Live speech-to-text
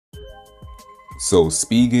So,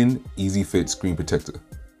 Spigen Easy Fit Screen Protector.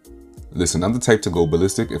 Listen, I'm the type to go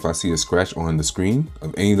ballistic if I see a scratch on the screen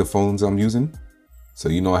of any of the phones I'm using, so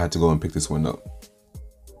you know I had to go and pick this one up.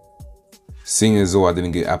 Seeing as though I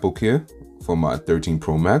didn't get Apple Care for my 13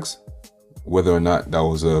 Pro Max, whether or not that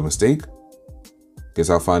was a mistake, guess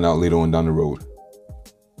I'll find out later on down the road.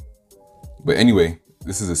 But anyway,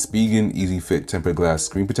 this is a Spigen Easy Fit tempered glass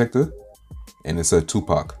screen protector, and it's a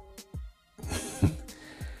 2-pack.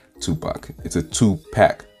 It's a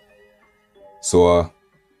 2-pack. So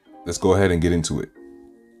let's go ahead and get into it.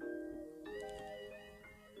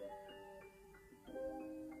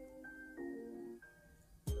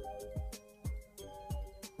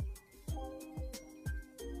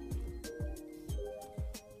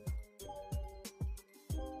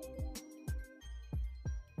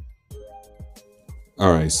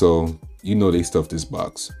 Alright, so you know they stuffed this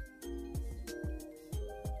box.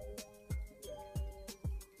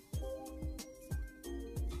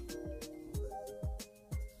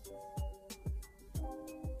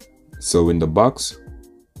 So in the box,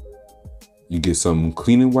 you get some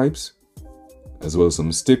cleaning wipes, as well as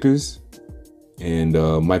some stickers and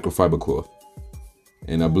microfiber cloth.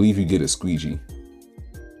 And I believe you get a squeegee.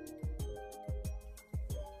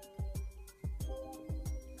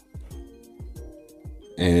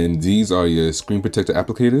 And these are your screen protector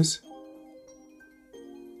applicators.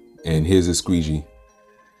 And here's a squeegee.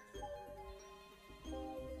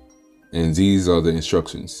 And these are the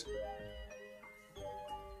instructions.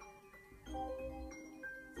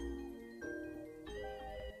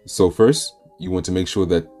 So first, you want to make sure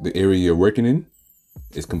that the area you're working in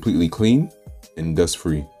is completely clean and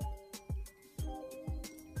dust-free.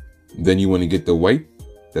 Then you want to get the wipe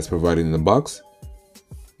that's provided in the box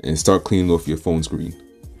and start cleaning off your phone screen.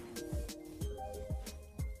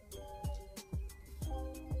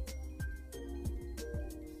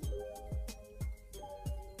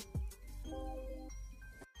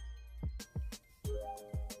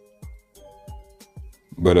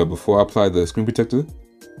 But before I apply the screen protector,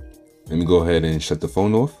 let me go ahead and shut the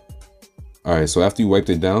phone off. Alright, so after you wiped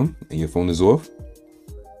it down and your phone is off,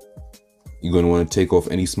 you're going to want to take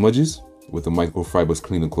off any smudges with a microfiber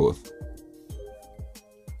cleaner cloth.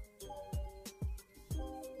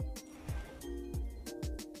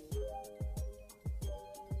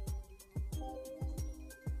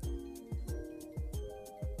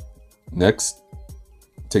 Next,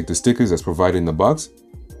 take the stickers that's provided in the box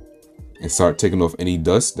and start taking off any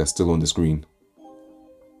dust that's still on the screen.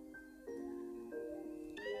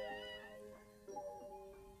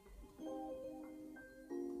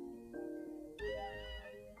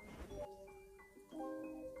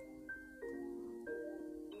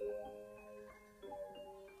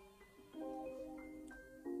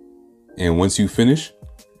 And once you finish,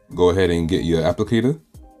 go ahead and get your applicator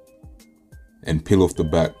and peel off the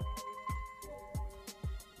back.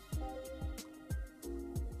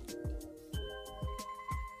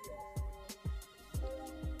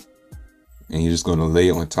 And you're just going to lay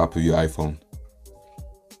it on top of your iPhone.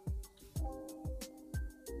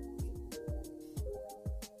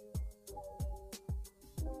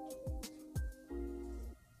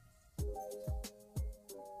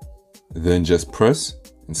 Then just press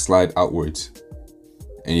and slide outwards.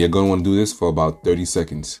 And you're going to want to do this for about 30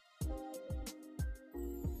 seconds.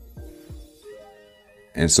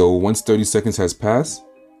 And so once 30 seconds has passed,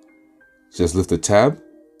 just lift the tab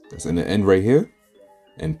that's in the end right here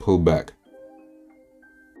and pull back.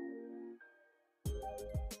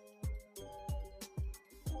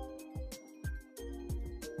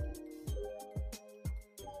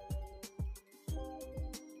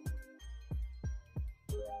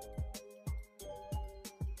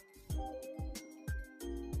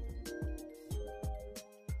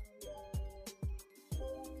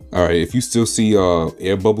 Alright, if you still see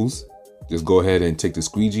air bubbles, just go ahead and take the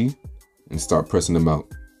squeegee and start pressing them out.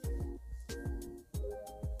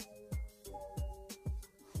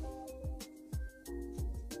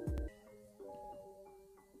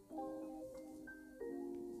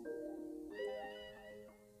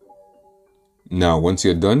 Now, once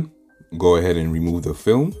you're done, go ahead and remove the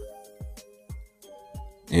film,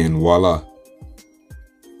 and voila.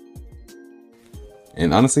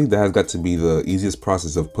 And honestly, that has got to be the easiest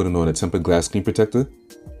process of putting on a tempered glass screen protector.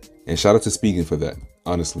 And shout out to Spigen for that,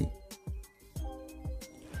 honestly.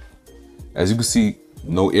 As you can see,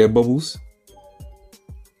 no air bubbles.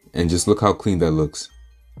 And just look how clean that looks.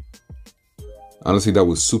 Honestly, that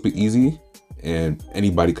was super easy and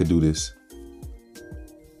anybody could do this.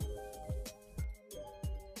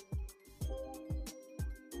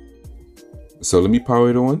 So let me power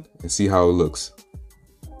it on and see how it looks.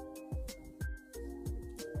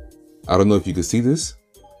 I don't know if you can see this,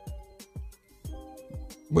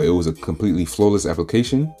 but it was a completely flawless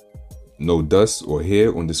application. No dust or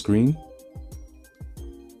hair on the screen.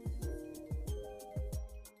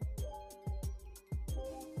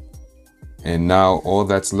 And now all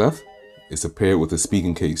that's left is to pair it with a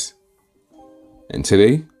Spigen case. And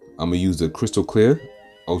today, I'm gonna use the crystal clear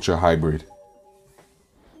Ultra Hybrid.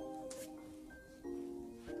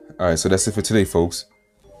 All right, so that's it for today, folks.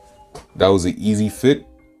 That was an easy fit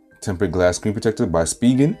tempered glass screen protector by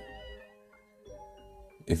Spigen.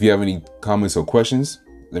 If you have any comments or questions,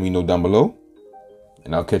 let me know down below,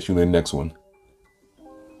 and I'll catch you in the next one.